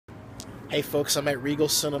Hey folks, I'm at Regal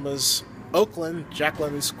Cinemas, Oakland, Jack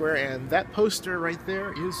London Square, and that poster right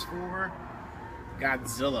there is for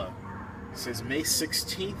Godzilla. It says May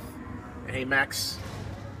 16th. And hey Max,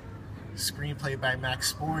 screenplay by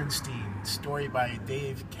Max Sporenstein, story by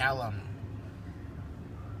Dave Callum.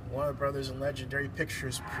 Warner Brothers and Legendary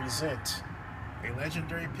Pictures present a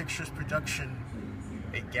Legendary Pictures production,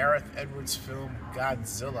 a Gareth Edwards film,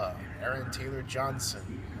 Godzilla. Aaron Taylor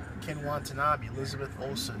Johnson, Ken Watanabe, Elizabeth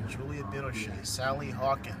Olsen, Julia Binoche, Sally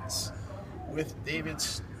Hawkins, with David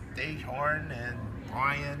Stahorn and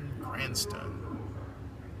Brian Cranston.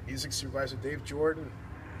 Music supervisor Dave Jordan.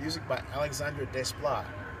 Music by Alexandre Desplat.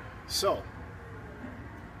 So,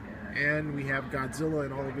 and we have Godzilla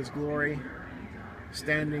in all of his glory,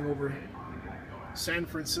 standing over San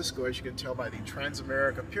Francisco, as you can tell by the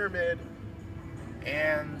Transamerica Pyramid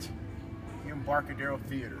and the Embarcadero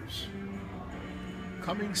Theaters.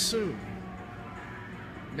 Coming soon,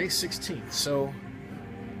 May 16th. So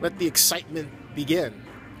let the excitement begin.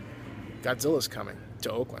 Godzilla's coming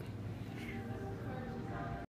to Oakland.